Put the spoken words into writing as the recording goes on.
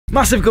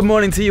Massive good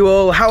morning to you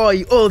all. How are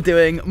you all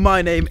doing?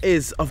 My name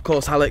is, of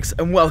course, Alex,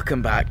 and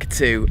welcome back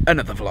to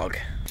another vlog.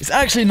 It's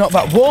actually not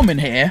that warm in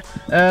here.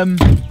 I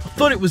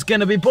thought it was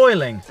gonna be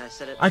boiling.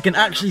 I can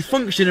actually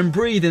function and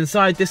breathe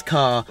inside this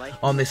car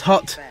on this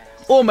hot,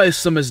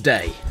 almost summer's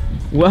day.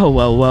 Well,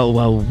 well, well,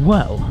 well,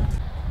 well.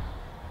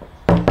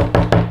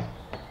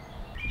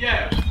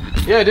 Yeah.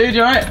 Yeah, dude,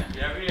 you alright?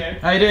 Yeah, yeah.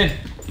 How you doing?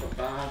 Not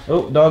bad.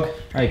 Oh, dog.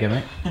 How you going,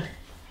 mate?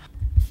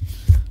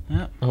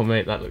 Yeah. Oh,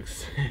 mate, that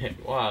looks sick.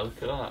 Wow,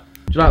 look at that.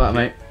 Do you like that,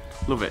 mate?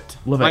 Love it.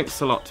 Love it. Thanks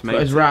a lot, mate.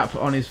 Got his wrap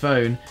on his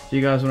phone. If you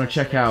guys want to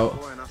check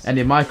out any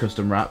of my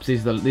custom wraps,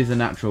 these are the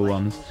natural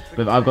ones.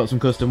 But I've got some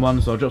custom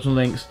ones, so I'll drop some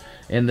links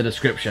in the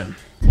description.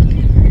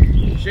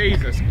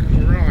 Jesus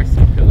Christ,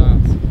 look at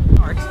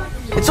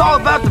that. It's all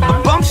about the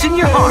bumps in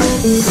your heart.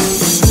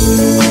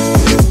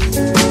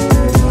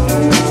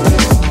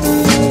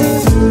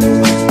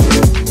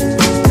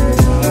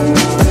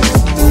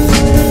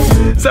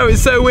 So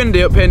it's so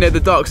windy up here near the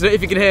docks, I don't know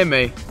if you can hear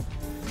me.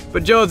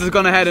 But George has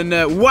gone ahead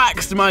and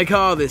waxed my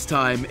car this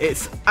time.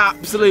 It's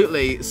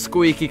absolutely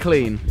squeaky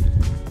clean.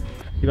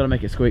 You gotta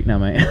make it squeak now,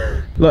 mate.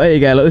 Look, here you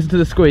go, look, listen to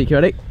the squeak, you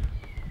ready?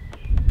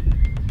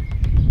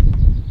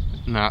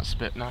 Nah, it's a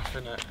bit naff,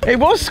 innit? It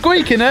was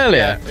squeaking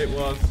earlier. Yeah, it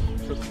was.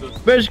 Trust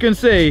us. But as you can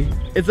see,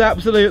 it's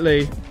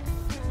absolutely,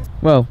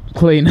 well,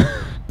 clean.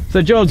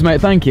 So George,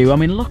 mate, thank you. I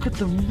mean, look at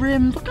the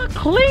rim. Look how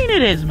clean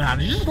it is, man.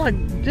 It's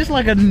just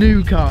like a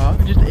new car.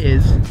 It just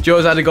is.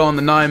 George had to go on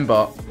the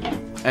 9-bot,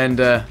 and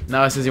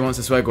now he says he wants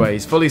a Swagway.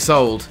 He's fully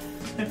sold.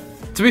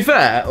 To be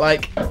fair,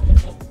 like,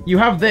 you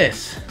have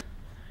this,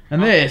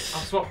 and this.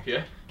 I'll swap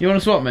you. You want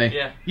to swap me?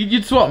 Yeah.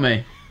 You'd swap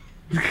me?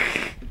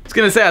 I was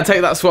going to say I'd take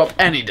that swap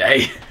any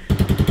day.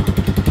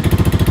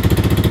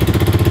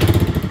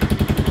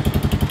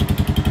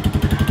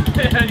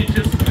 You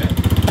just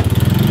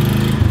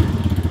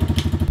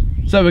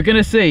So we're going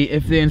to see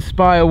if the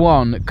Inspire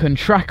 1 can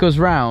track us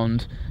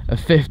round a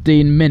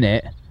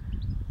 15-minute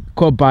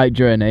quad bike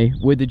journey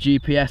with the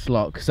GPS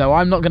lock. So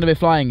I'm not going to be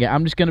flying it,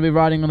 I'm just going to be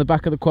riding on the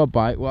back of the quad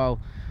bike while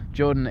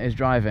Jordan is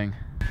driving.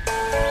 I've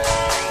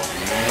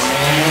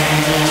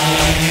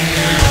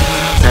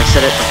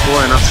said it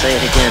before and I'll say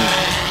it again.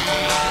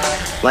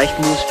 Life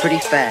moves pretty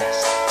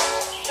fast.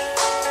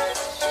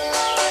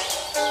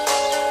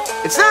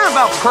 It's not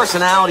about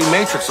personality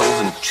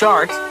matrixels and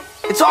charts.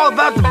 It's all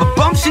about the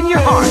bumps in your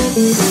heart.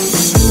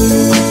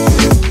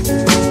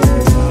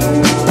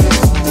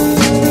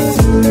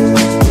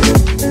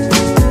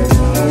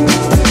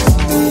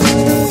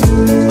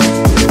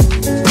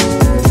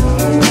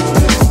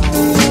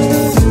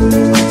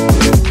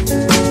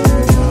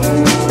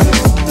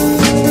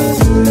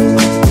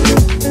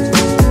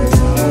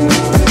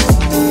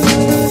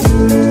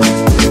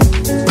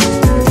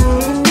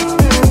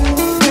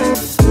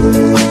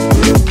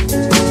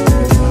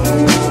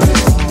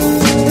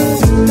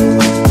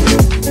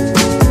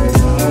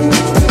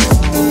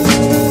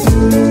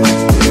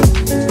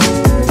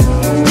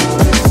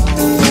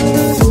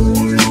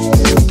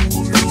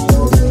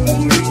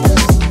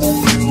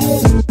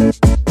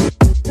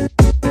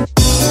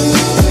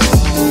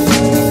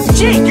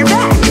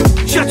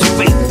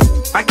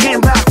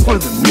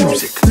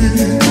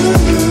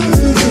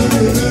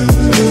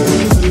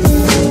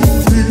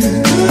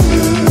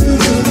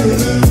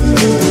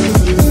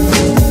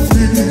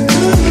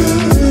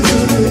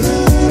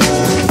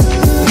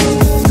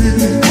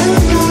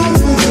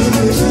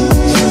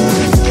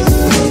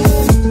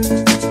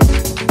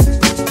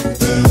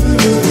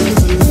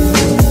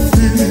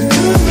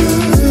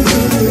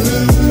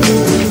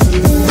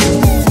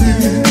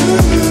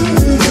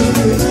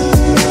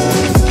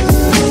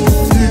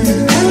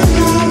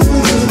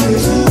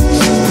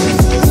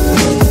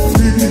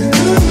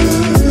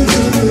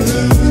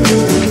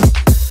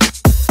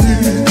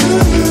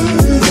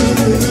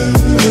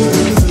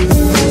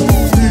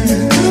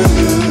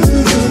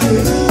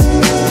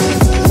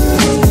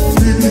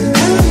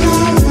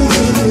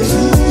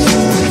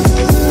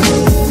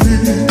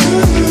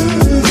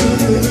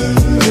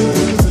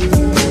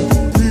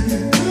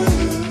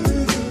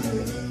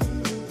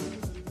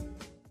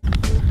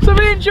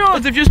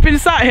 Have just been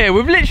sat here.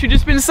 We've literally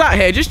just been sat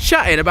here just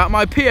chatting about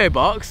my PO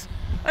box,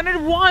 and a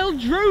wild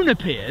drone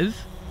appears.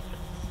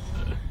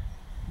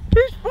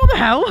 What the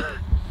hell?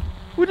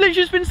 We've literally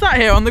just been sat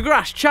here on the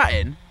grass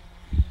chatting.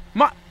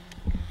 What?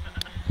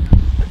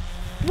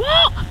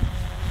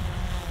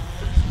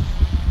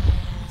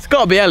 It's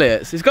got to be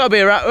Elliot's. It's got to be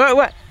around.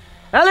 Wait.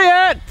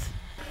 Elliot!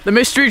 The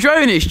mystery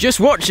drone is just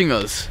watching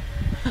us.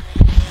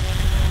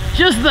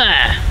 Just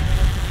there.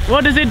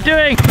 What is it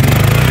doing?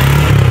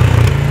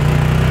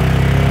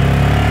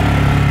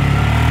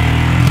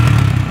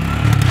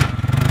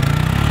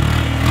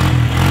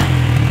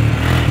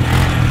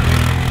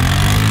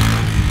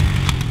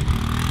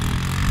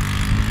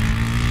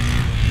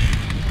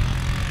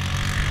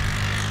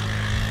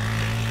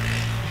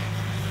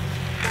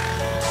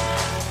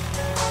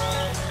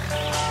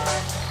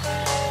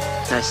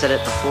 I've said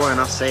it before and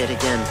I'll say it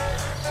again.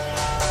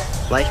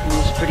 Life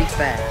moves pretty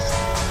fast.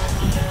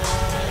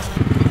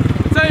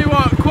 Tell you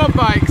what, quad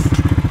bikes.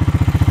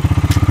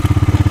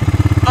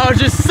 are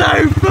just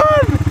so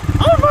fun!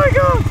 Oh my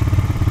god!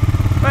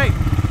 Mate,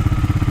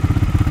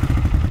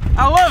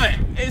 I love it!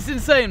 It's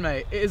insane,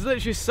 mate. It is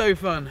literally so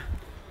fun.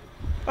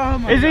 Oh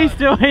my god. Is he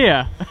still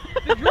here?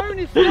 The drone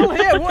is still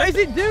here. What is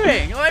it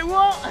doing? Like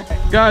what?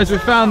 Guys, we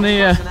found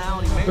the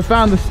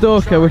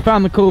stalker. We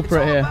found the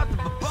culprit here.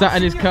 Sat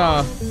in his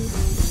car.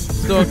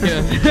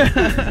 Stalker.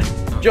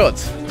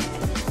 George.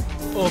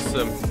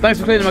 Awesome. Thanks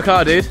for cleaning my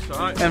car, dude.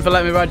 Right. And for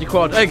letting me ride your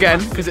quad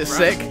again, because it's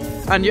sick.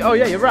 And you, oh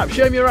yeah, your wrap.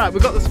 Show him your wrap.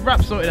 We've got this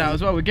wrap sorted out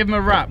as well. We give him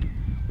a wrap.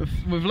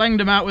 We've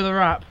lenged him out with a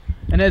wrap.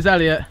 And here's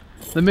Elliot,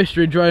 the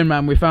mystery drone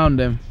man. We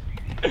found him.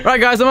 Right,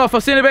 guys, I'm off.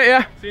 I'll see you in a bit,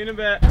 yeah? See you in a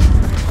bit.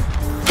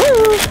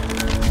 Woo.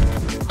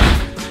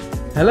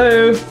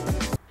 Hello. You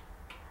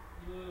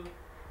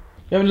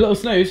having a little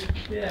snooze?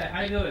 Yeah,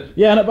 how you doing?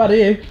 Yeah, not bad, are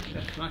you?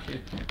 Yeah, smashing.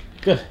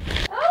 Good.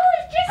 Oh,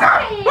 it's just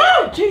me!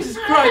 Oh, Jesus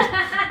Christ!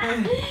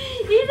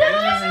 You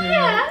don't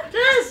yeah.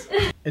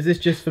 Is this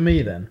just for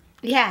me then?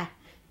 Yeah,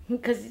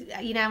 because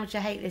you know how much I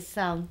hate this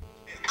song.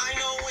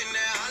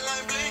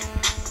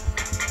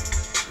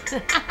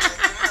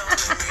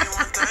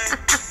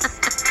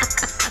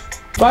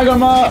 Bye,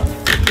 Grandma!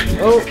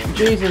 Oh,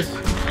 Jesus.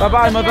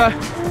 Bye-bye, Mother.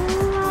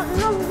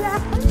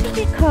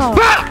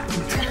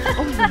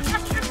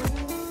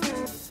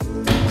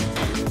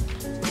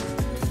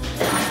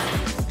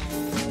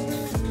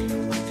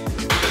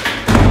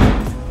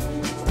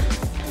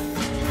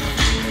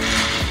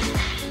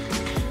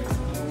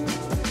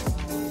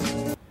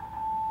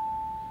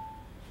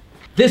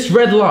 This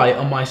red light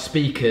on my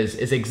speakers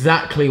is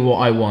exactly what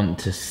I want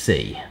to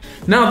see.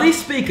 Now,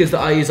 these speakers that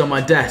I use on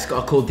my desk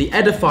are called the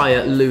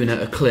Edifier Lunar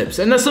Eclipse,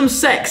 and they're some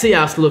sexy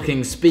ass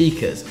looking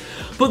speakers.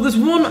 But there's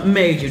one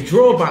major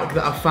drawback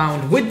that I've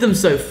found with them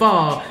so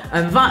far,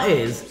 and that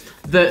is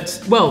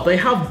that, well, they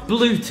have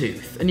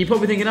Bluetooth. And you're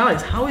probably thinking,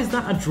 Alex, how is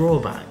that a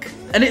drawback?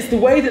 And it's the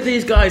way that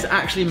these guys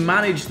actually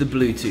manage the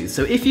Bluetooth.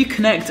 So if you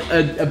connect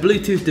a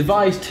Bluetooth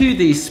device to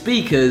these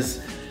speakers,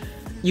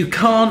 you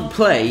can't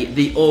play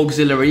the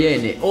auxiliary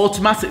in. It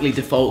automatically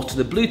defaults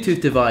to the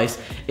Bluetooth device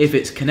if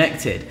it's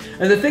connected.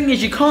 And the thing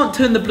is, you can't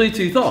turn the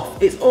Bluetooth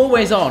off. It's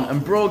always on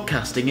and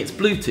broadcasting its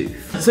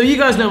Bluetooth. So you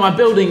guys know my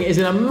building is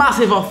in a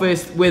massive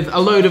office with a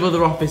load of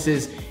other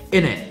offices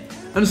in it.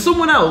 And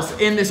someone else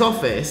in this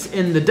office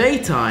in the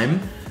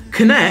daytime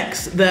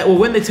connects their, or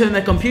when they turn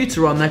their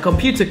computer on, their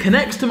computer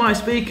connects to my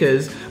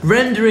speakers,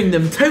 rendering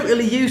them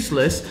totally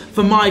useless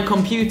for my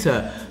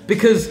computer,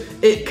 because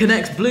it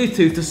connects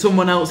Bluetooth to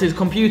someone else's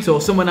computer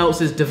or someone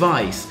else's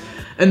device.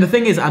 And the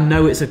thing is, I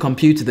know it's a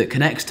computer that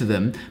connects to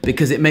them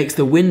because it makes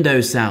the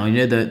Windows sound,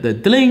 you know, the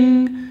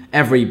dling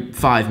every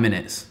 5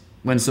 minutes.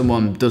 When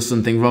someone does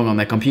something wrong on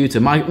their computer,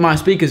 my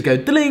speakers go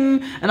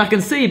dling, and I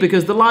can see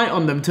because the light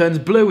on them turns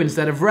blue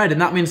instead of red, and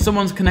that means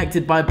someone's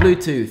connected by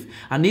Bluetooth.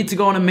 I need to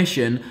go on a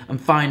mission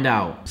and find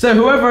out. So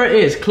whoever it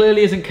is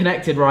clearly isn't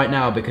connected right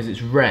now because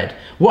it's red.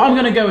 What I'm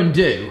gonna go and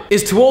do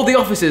is to all the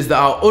offices that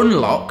are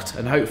unlocked,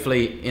 and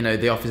hopefully, you know,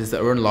 the offices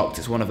that are unlocked,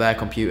 it's one of their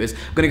computers.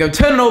 I'm gonna go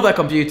turn on all their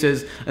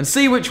computers and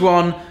see which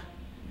one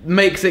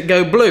makes it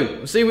go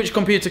blue. See which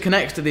computer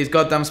connects to these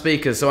goddamn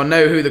speakers so I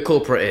know who the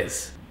culprit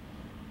is.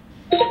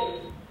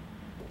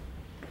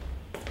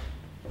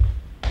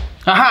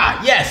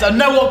 Aha! Yes, I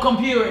know what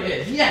computer it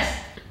is.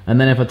 Yes! And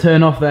then if I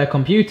turn off their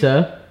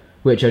computer,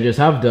 which I just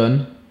have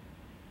done.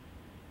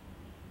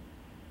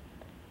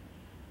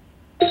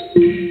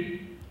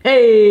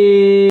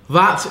 Hey!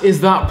 That is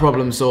that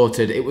problem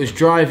sorted. It was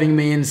driving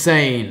me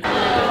insane.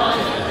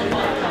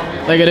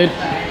 Thank you, dude.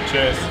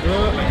 Cheers.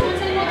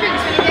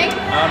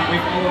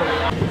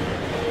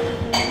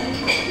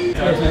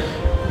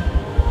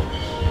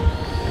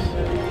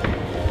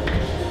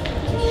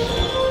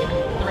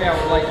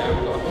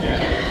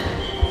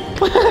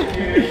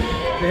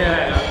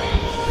 Yeah.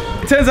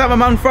 Turns out my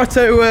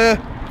Manfrotto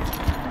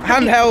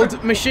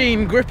handheld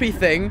machine grippy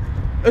thing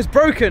has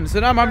broken, so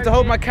now I'm having to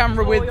hold my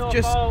camera with I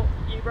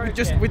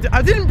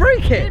didn't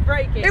break it.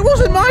 It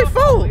wasn't my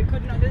fault.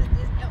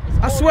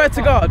 I swear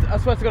to God, I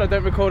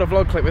don't record a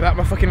vlog clip without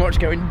my fucking watch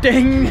going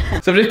ding.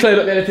 So I've just cleared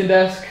up the editing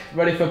desk,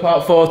 ready for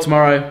part 4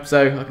 tomorrow,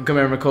 so I can come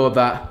here and record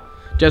that.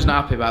 Jed's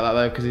not happy about that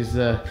though, because he's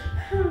I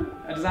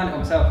designed it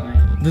myself, mate.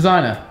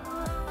 Designer.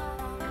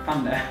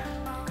 Panda.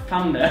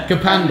 Panda.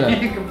 Kapanda.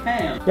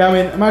 Yeah, I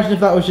mean, imagine if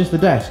that was just the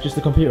desk, just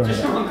the computer on it.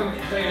 Just not even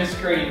a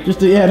screen.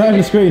 Just yeah, not even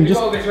a screen. You've Just.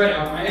 got to go through it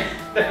on, mate.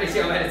 Definitely see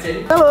I'm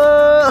editing.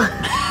 Hello.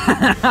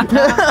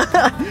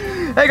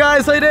 Hey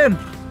guys, how you doing?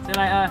 See you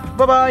later.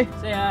 Bye bye.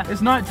 See ya.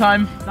 It's night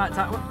time. Night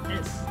time.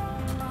 It's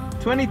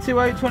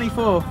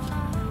 22:24.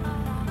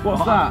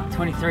 What's that?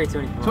 23,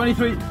 24.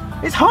 23.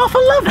 It's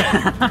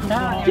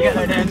 11:30. You get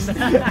that in.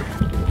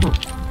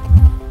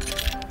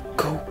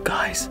 Cool,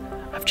 guys.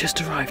 I've just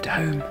arrived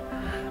home.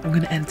 I'm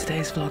going to end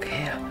today's vlog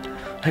here.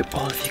 I hope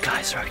all of you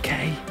guys are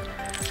okay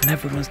and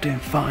everyone's doing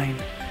fine.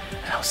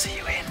 And I'll see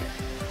you in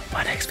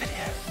my next video.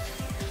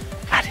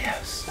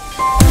 Adios.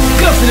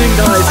 Good afternoon,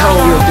 guys. How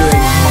are you all doing?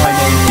 My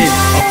name is,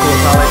 of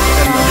course, Alex,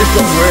 and I've just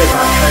got Maria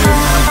back home.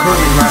 And I'm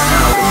currently right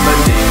now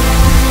loading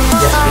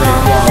yesterday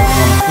while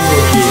on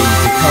 4G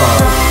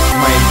because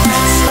my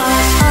internet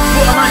sucks.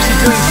 But I'm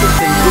doing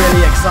something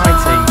really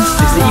exciting.